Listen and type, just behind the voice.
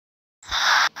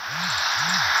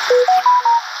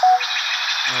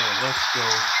let's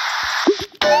go.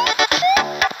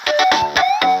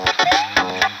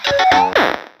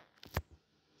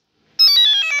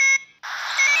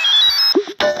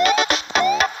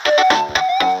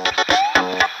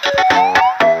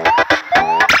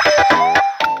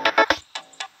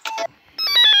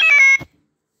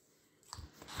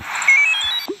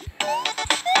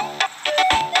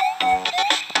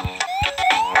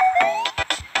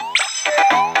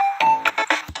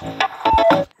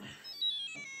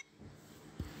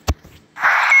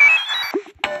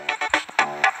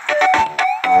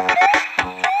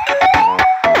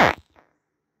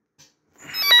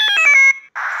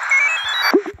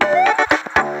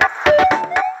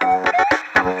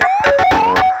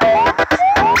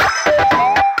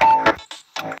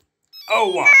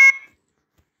 Oh, wow.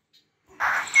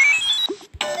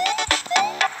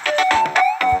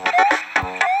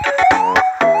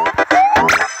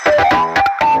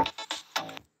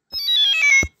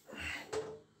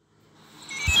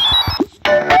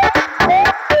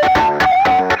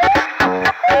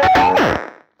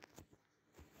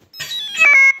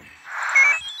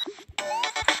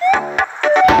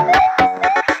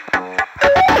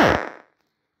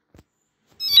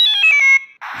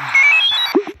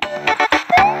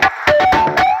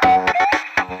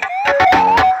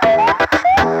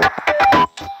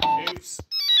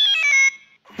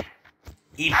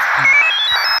 Oops.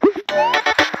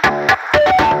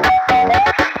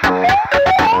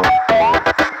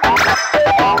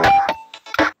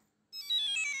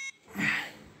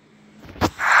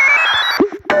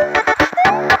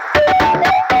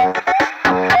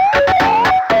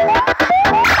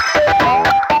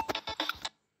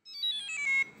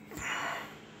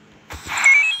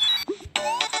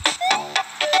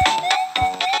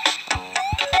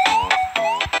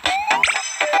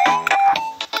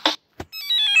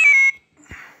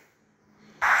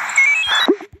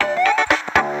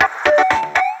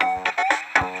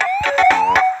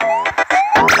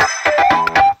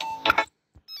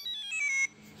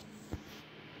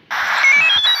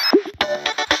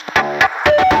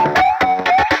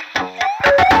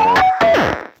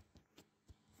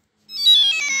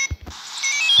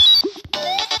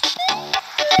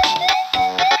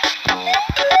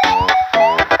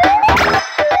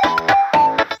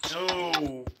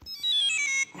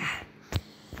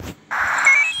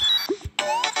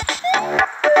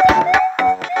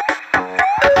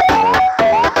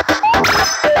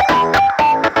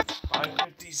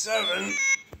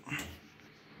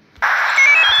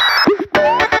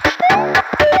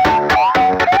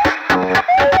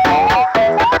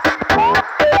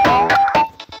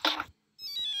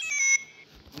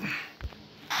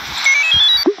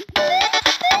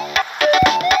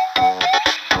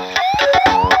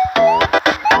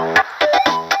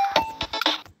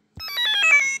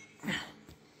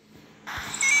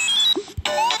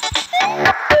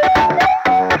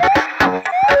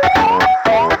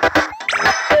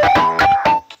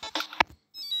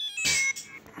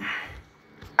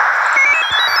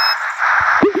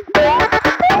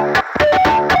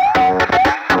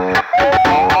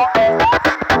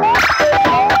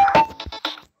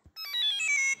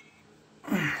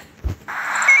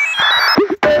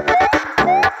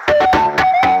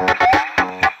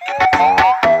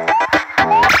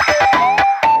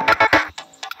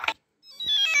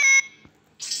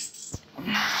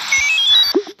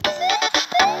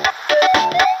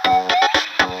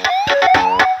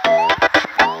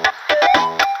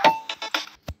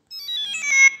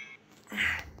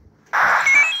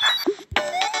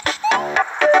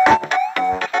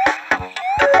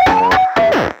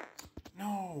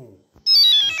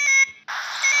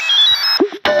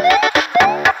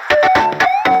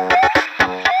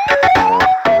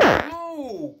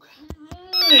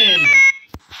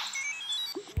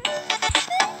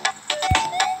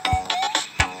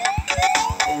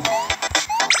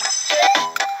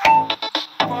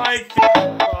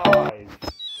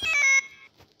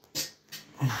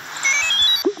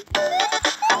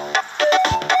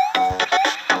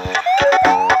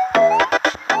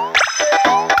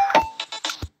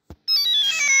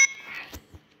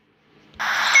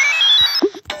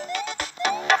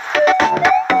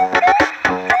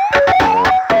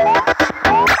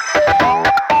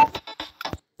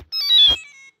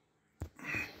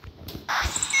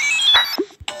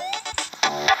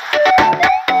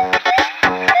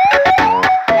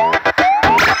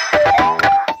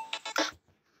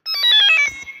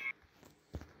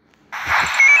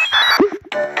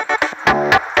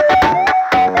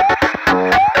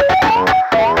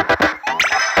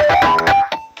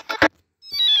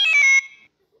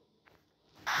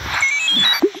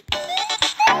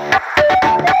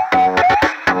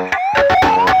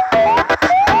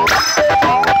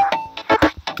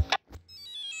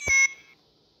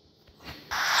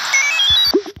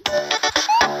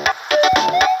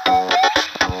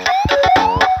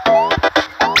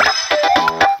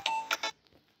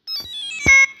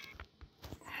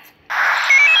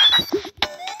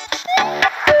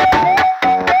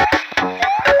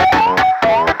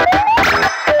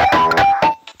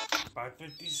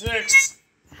 5:56.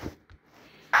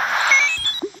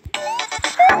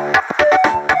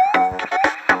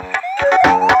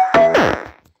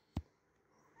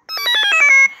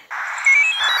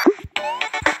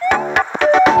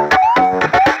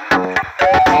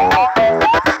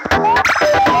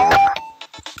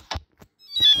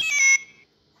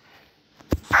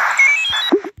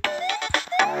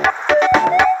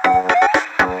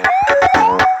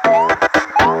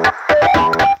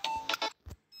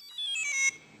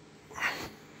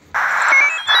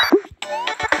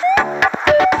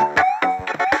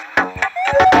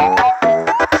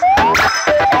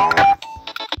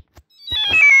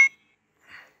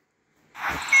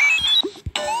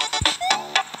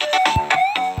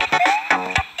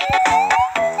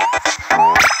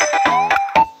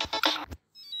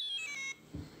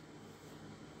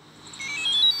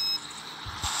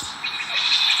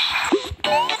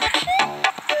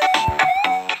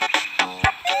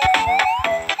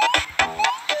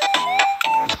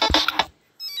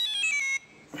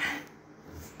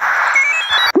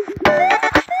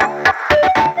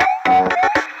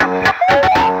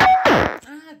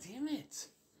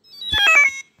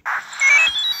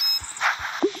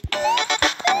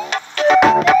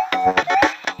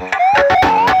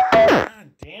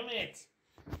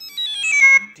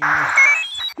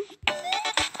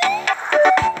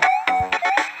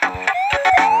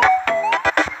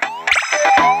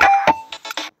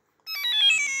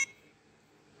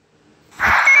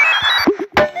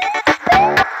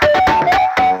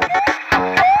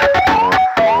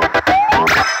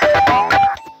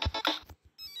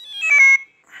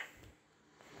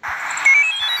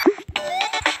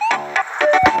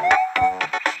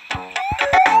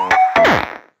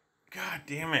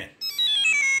 Damn it.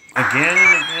 Again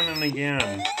and again and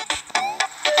again.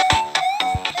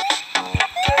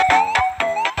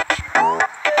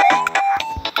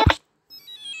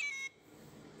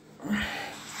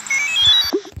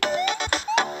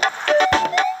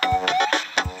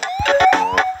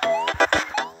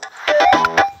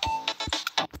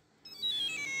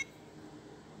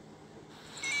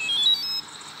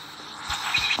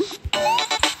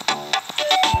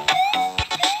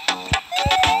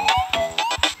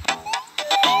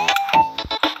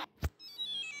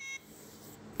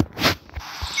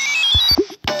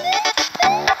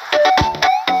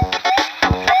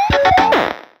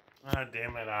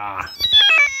 Damn it,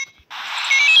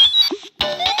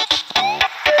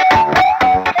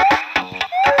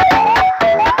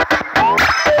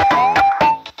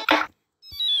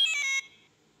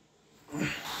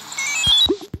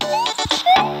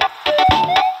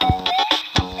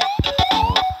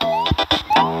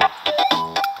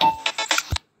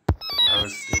 That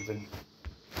was stupid.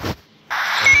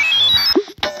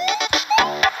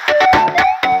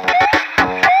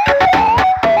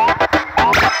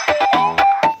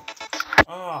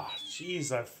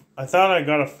 Jeez, I thought I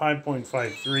got a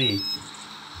 5.53.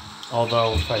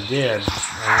 Although if I did,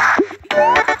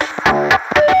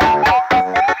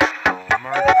 I'm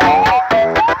already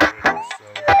so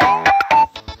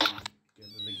get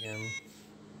it again.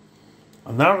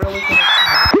 I'm not really gonna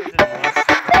smoke it unless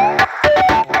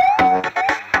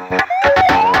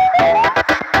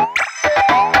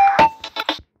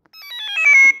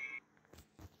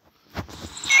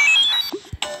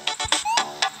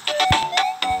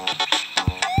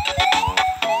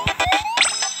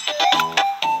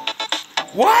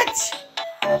What?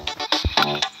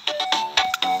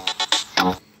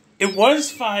 It was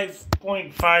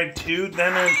 5.52,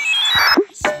 then it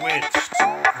switched.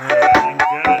 I didn't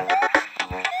get it.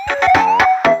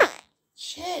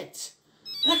 Shit!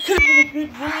 That could have been a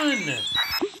good run!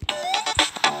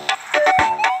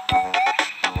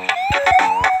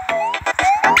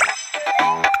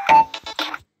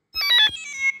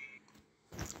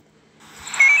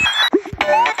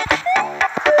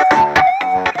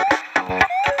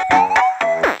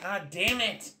 Damn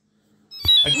it!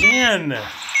 Again!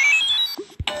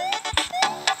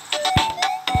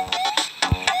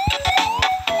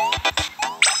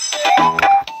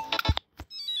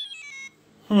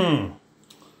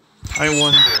 I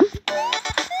wonder.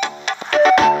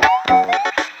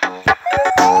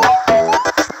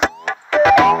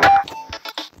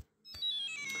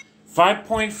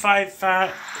 5.5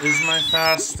 fat is my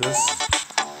fastest.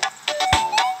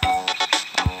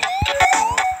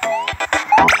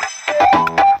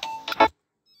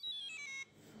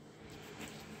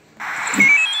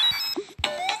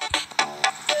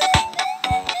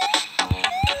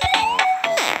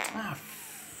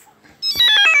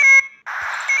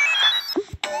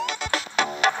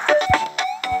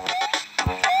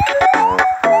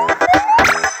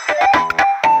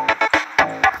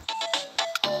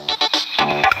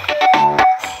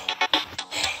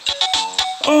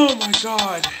 my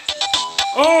god.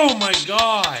 Oh my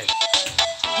god.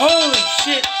 Holy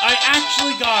shit, I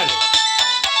actually got it.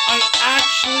 I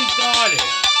actually got it.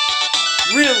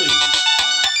 Really?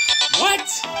 What?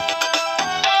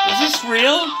 Is this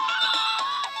real?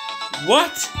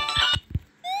 What?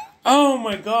 Oh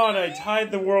my god, I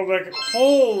tied the world record.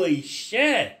 Holy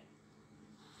shit.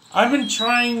 I've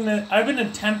been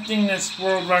attempting this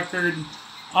world record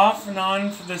off and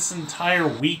on for this entire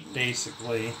week,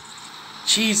 basically.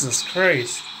 Jesus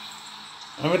Christ.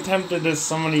 I've attempted this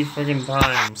so many friggin'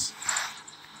 times.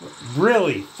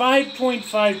 Really?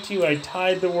 5.52, I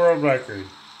tied the world record.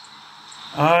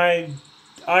 I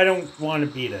don't want to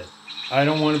beat it. I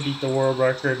don't want to beat the world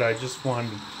record, I just want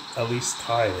to at least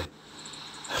tie it.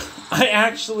 I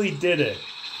actually did it.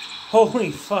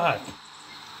 Holy fuck.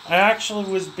 I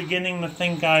actually was beginning to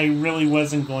think I really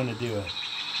wasn't going to do it.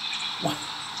 What?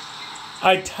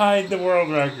 I tied the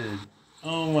world record.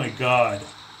 Oh my god.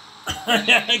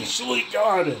 I actually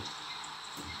got it.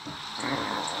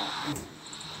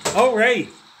 Alright.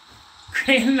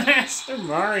 Grandmaster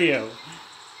Mario.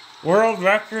 World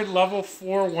record level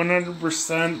 4,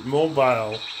 100%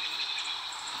 mobile.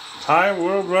 Tie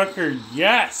world record.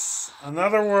 Yes!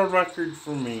 Another world record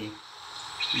for me.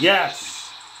 Yes!